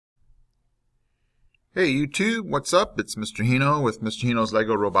Hey YouTube, what's up? It's Mr. Hino with Mr. Hino's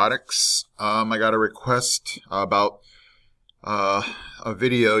Lego Robotics. I got a request about a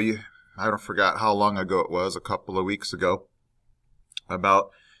video, I don't forgot how long ago it was, a couple of weeks ago,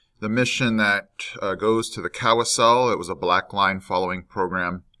 about the mission that goes to the carousel. It was a black line following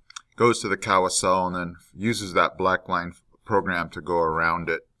program, goes to the carousel and then uses that black line program to go around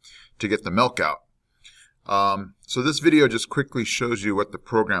it to get the milk out. So this video just quickly shows you what the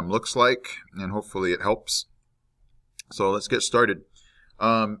program looks like, and hopefully it helps. So let's get started.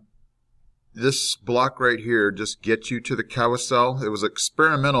 This block right here just gets you to the carousel. It was an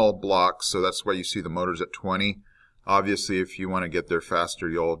experimental block, so that's why you see the motors at 20. Obviously, if you want to get there faster,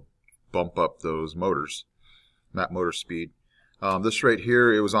 you'll bump up those motors, that motor speed. This right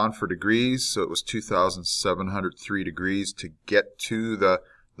here, it was on for degrees, so it was 2,703 degrees to get to the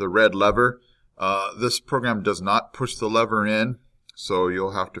red lever. This program does not push the lever in, so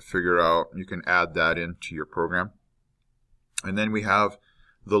you'll have to figure out, you can add that into your program. And then we have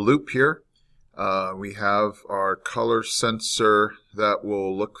the loop here. We have our color sensor that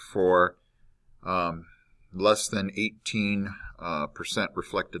will look for less than 18%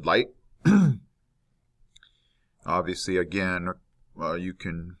 reflected light. Obviously, again, you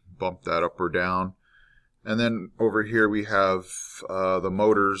can bump that up or down. And then over here we have the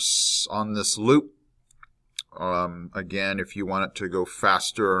motors on this loop. Again, if you want it to go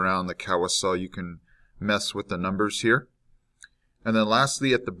faster around the carousel, you can mess with the numbers here. And then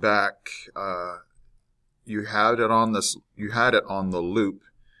lastly, at the back, you had it on the loop,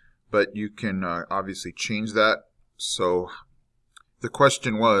 but you can obviously change that. So the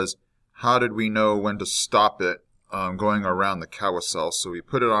question was, how did we know when to stop it going around the carousel? So we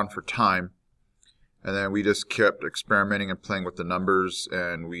put it on for time. And then we just kept experimenting and playing with the numbers,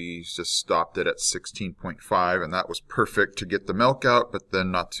 and we just stopped it at 16.5, and that was perfect to get the milk out, but then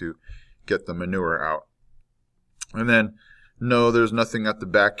not to get the manure out. And then, no, there's nothing at the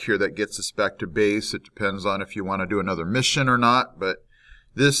back here that gets us back to base. It depends on if you want to do another mission or not, but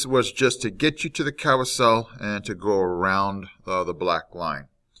this was just to get you to the carousel and to go around the black line.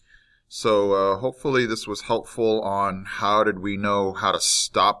 So hopefully this was helpful on how did we know how to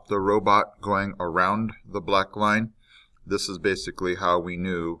stop the robot going around the black line. This is basically how we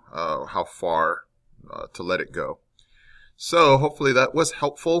knew how far to let it go. So hopefully that was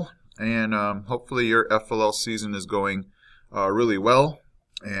helpful, and hopefully your FLL season is going really well.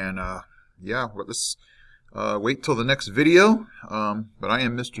 And yeah, let's wait till the next video. But I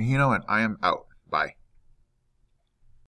am Mr. Hino, and I am out. Bye.